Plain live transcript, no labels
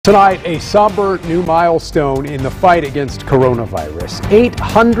Tonight, a somber new milestone in the fight against coronavirus.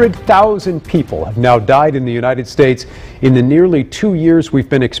 800,000 people have now died in the United States in the nearly 2 years we've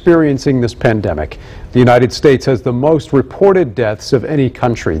been experiencing this pandemic. The United States has the most reported deaths of any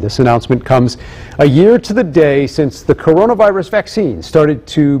country. This announcement comes a year to the day since the coronavirus vaccine started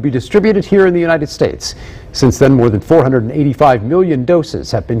to be distributed here in the United States. Since then, more than 485 million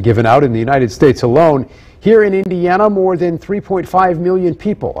doses have been given out in the United States alone. Here in Indiana, more than 3.5 million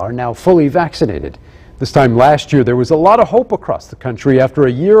people are now fully vaccinated. This time last year, there was a lot of hope across the country. After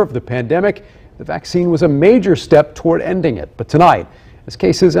a year of the pandemic, the vaccine was a major step toward ending it. But tonight, as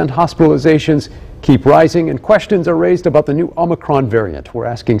cases and hospitalizations keep rising and questions are raised about the new Omicron variant, we're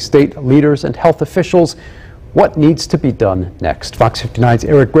asking state leaders and health officials what needs to be done next. Fox 59's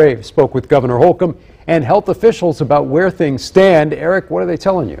Eric Graves spoke with Governor Holcomb and health officials about where things stand. Eric, what are they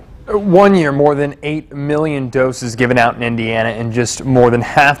telling you? 1 year, more than 8 million doses given out in Indiana and just more than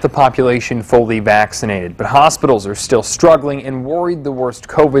half the population fully vaccinated. But hospitals are still struggling and worried the worst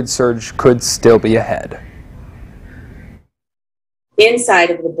COVID surge could still be ahead. Inside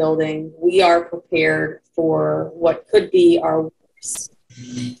of the building, we are prepared for what could be our worst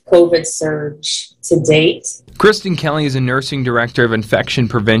COVID surge to date. Kristen Kelly is a nursing director of infection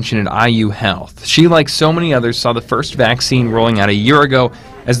prevention at IU Health. She, like so many others, saw the first vaccine rolling out a year ago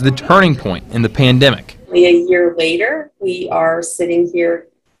as the turning point in the pandemic. A year later, we are sitting here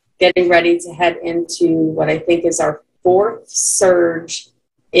getting ready to head into what I think is our fourth surge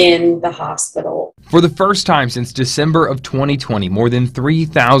in the hospital. For the first time since December of 2020, more than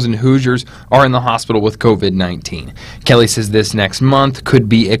 3,000 Hoosiers are in the hospital with COVID-19. Kelly says this next month could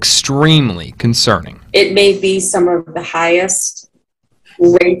be extremely concerning. It may be some of the highest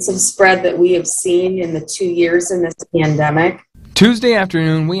rates of spread that we have seen in the 2 years in this pandemic. Tuesday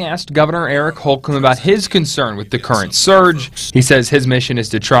afternoon, we asked Governor Eric Holcomb about his concern with the current surge. He says his mission is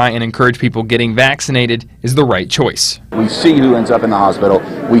to try and encourage people getting vaccinated is the right choice. We see who ends up in the hospital,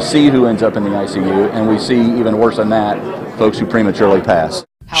 we see who ends up in the ICU, and we see, even worse than that, folks who prematurely pass.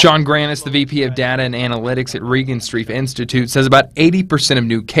 Sean Granis, the VP of Data and Analytics at Regan Street Institute, says about 80% of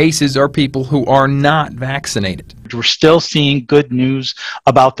new cases are people who are not vaccinated. We're still seeing good news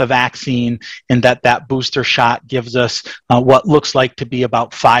about the vaccine and that booster shot gives us what looks like to be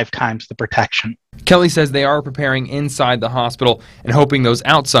about 5 times the protection. Kelly says they are preparing inside the hospital and hoping those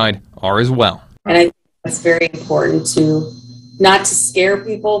outside are as well. And I think it's very important to not to scare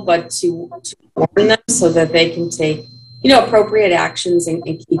people, but to warn them so that they can take appropriate actions and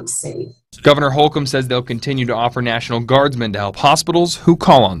keep safe. Governor Holcomb says they'll continue to offer National Guardsmen to help hospitals who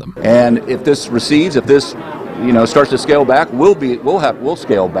call on them. And if this recedes, if this starts to scale back, we'll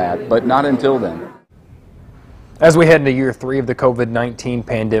scale back, but not until then. As we head into year 3 of the COVID-19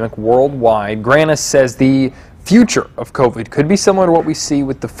 pandemic worldwide, Granis says the future of COVID could be similar to what we see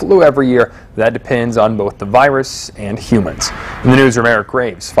with the flu every year. That depends on both the virus and humans. In the newsroom, Eric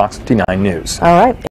Graves, Fox 59 News. All right.